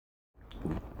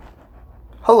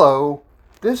Hello,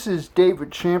 this is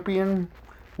David Champion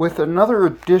with another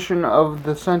edition of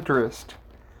The Centrist.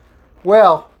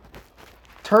 Well,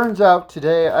 turns out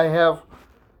today I have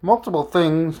multiple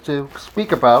things to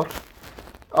speak about.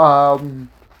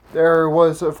 There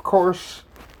was, of course,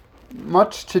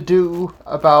 much to do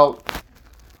about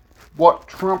what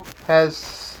Trump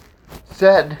has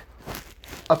said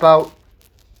about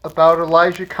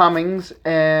Elijah Cummings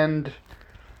and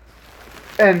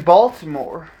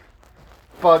Baltimore.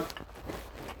 But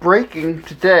breaking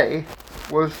today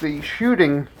was the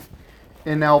shooting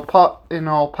in El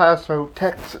Paso,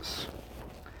 Texas,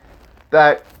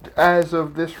 that, as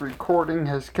of this recording,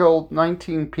 has killed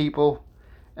 19 people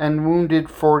and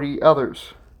wounded 40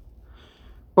 others.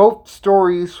 Both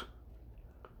stories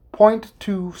point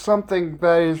to something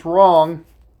that is wrong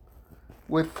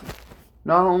with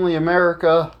not only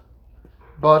America,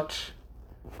 but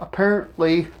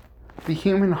apparently the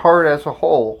human heart as a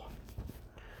whole.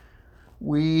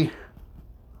 We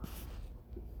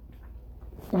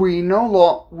no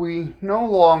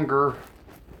longer,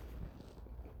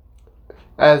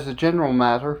 as a general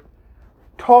matter,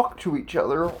 talk to each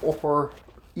other, or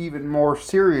even more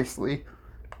seriously,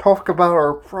 talk about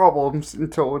our problems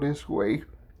until it is way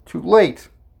too late.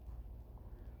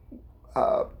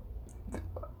 I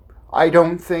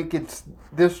don't think it's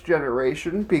this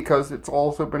generation, because it's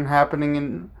also been happening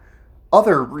in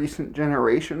other recent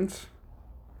generations.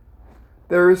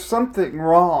 There is something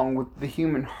wrong with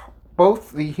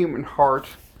both the human heart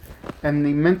and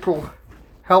the mental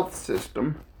health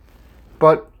system,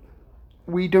 but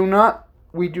we do not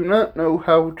know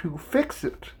how to fix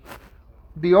it.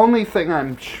 The only thing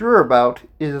I'm sure about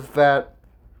is that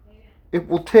it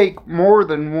will take more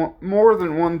than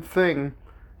one thing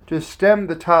to stem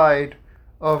the tide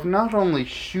of not only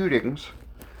shootings,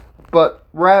 but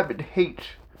rabid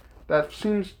hate that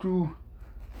seems to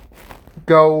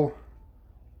go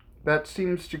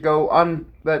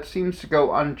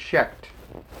unchecked.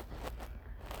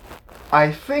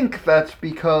 I think that's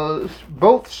because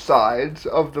both sides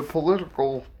of the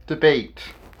political debate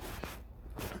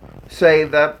say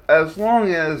that as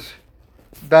long as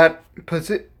that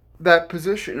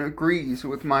position agrees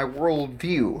with my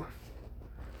worldview,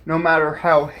 no matter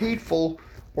how hateful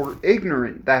or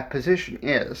ignorant that position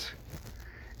is,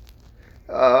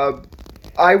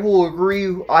 I will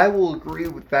agree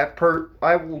with that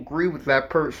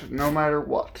person no matter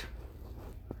what.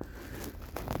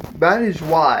 That is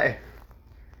why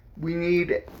we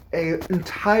need an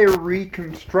entire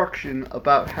reconstruction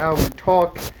about how we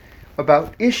talk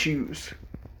about issues.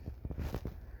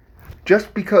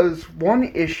 Just because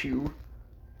one issue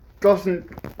doesn't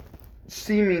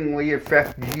seemingly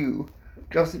affect you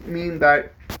doesn't mean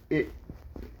that it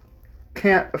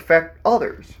can't affect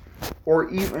others, or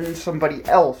even somebody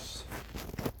else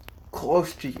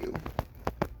close to you.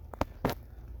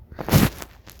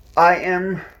 I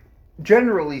am,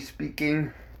 generally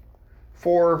speaking,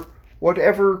 for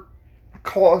whatever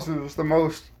causes the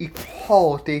most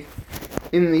equality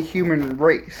in the human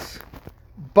race.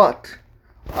 But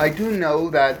I do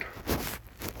know that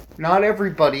not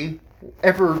everybody will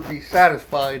ever be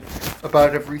satisfied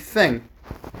about everything.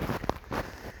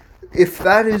 If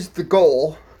that is the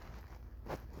goal,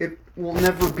 it will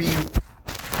never be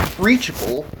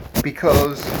reachable,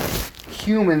 because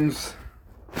humans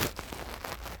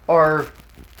are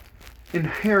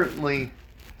inherently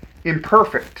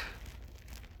imperfect,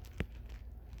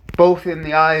 both in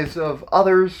the eyes of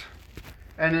others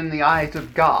and in the eyes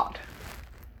of God.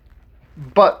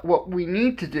 But what we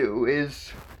need to do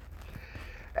is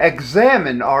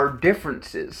examine our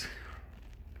differences,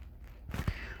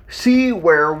 see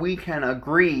where we can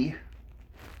agree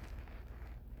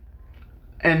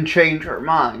and change our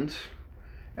minds,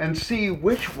 and see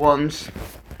which ones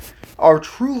are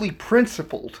truly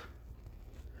principled.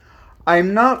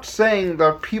 I'm not saying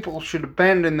that people should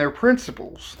abandon their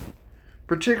principles,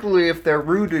 particularly if they're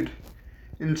rooted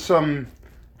in some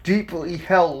deeply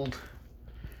held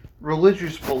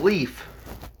religious belief.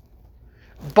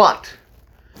 But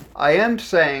I am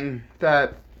saying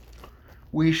that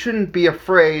we shouldn't be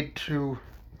afraid to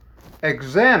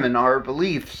examine our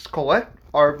beliefs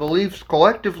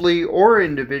collectively or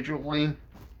individually,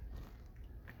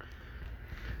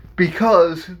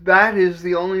 because that is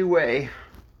the only way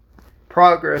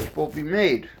progress will be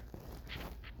made.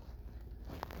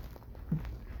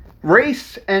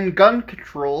 Race and gun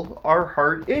control are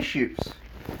hard issues.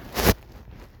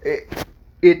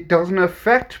 It doesn't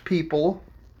affect people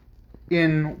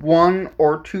in one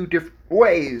or two different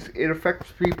ways. It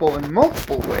affects people in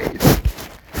multiple ways.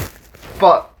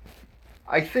 But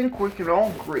I think we can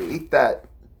all agree that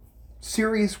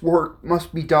serious work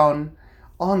must be done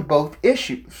on both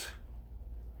issues,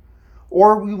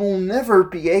 or we will never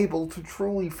be able to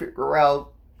truly figure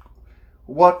out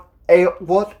what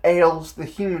ails the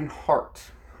human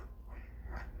heart.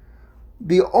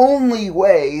 The only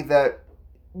way that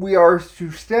we are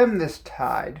to stem this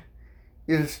tide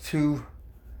is to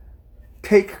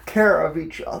take care of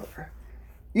each other,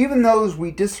 even those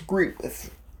we disagree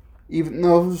with, even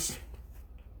those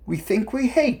we think we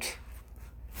hate.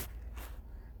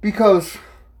 Because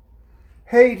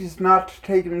hate is not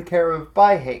taken care of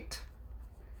by hate.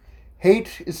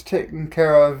 Hate is taken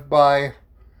care of by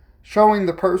showing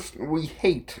the person we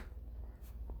hate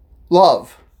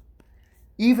love,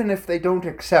 even if they don't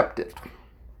accept it.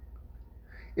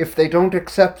 If they don't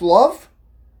accept love,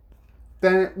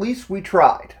 then at least we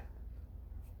tried.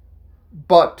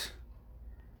 But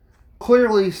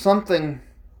clearly something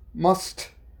must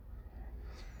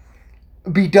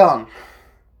be done,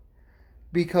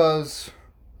 because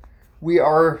we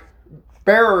are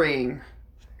burying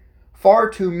far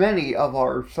too many of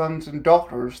our sons and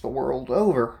daughters the world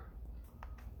over.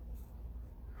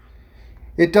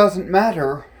 It doesn't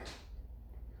matter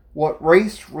what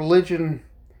race, religion,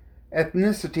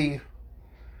 ethnicity,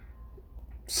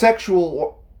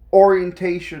 sexual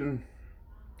orientation,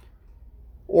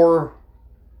 or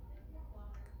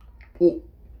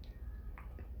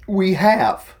we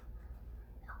have.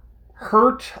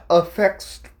 Hurt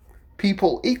affects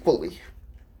people equally.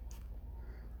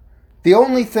 The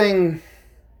only thing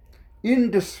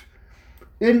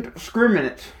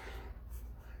indiscriminate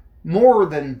more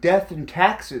than death and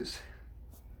taxes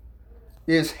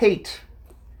is hate.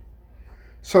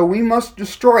 So we must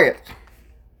destroy it,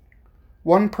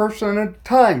 one person at a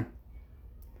time.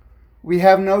 We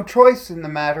have no choice in the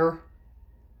matter,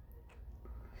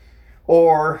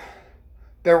 or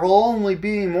there will only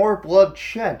be more blood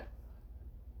shed.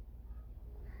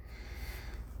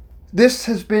 This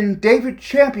has been David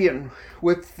Champion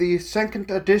with the second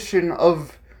edition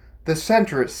of The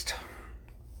Centrist.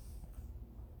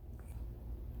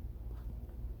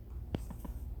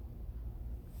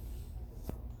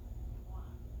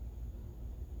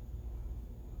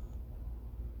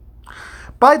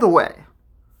 By the way,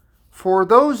 for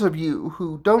those of you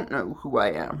who don't know who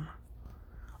I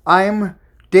am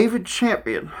David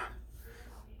Champion.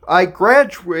 I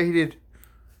graduated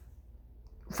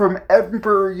from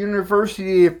Edinburgh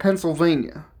University of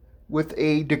Pennsylvania with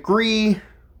a degree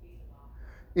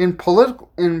in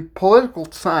political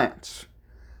science.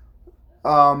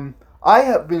 I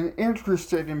have been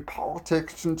interested in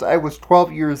politics since I was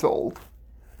 12 years old.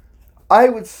 I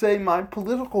would say my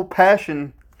political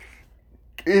passion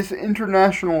is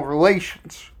international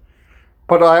relations,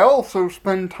 but I also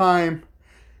spend time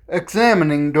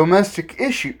examining domestic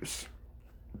issues.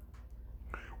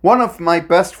 One of my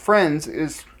best friends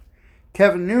is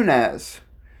Kevin Nunes,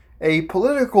 a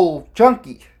political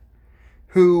junkie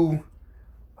who,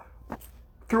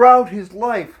 throughout his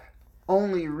life,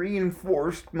 only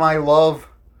reinforced my love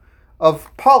of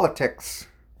politics.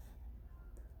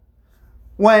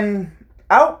 When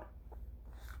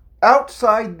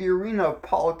outside the arena of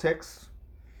politics,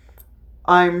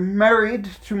 I'm married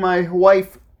to my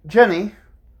wife Jenny,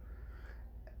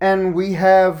 and we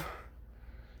have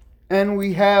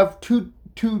two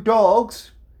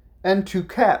dogs and 2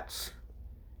 cats.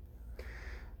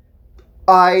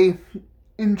 I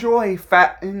enjoy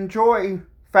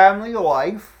family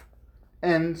life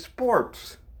and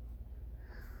sports.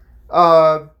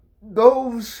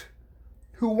 Those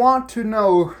who want to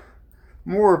know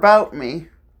more about me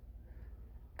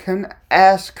can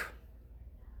ask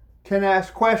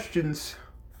questions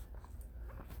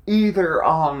either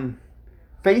on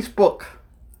Facebook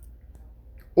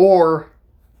or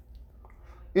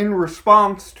in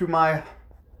response to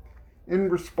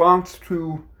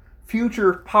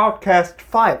future podcast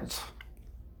files.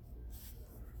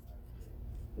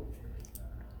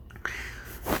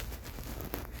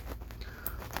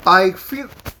 I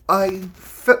felt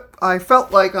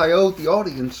like I owed the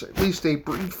audience at least a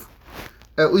brief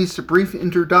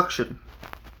introduction.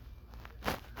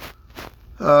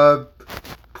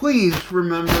 Please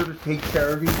remember to take care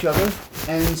of each other,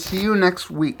 and see you next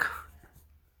week.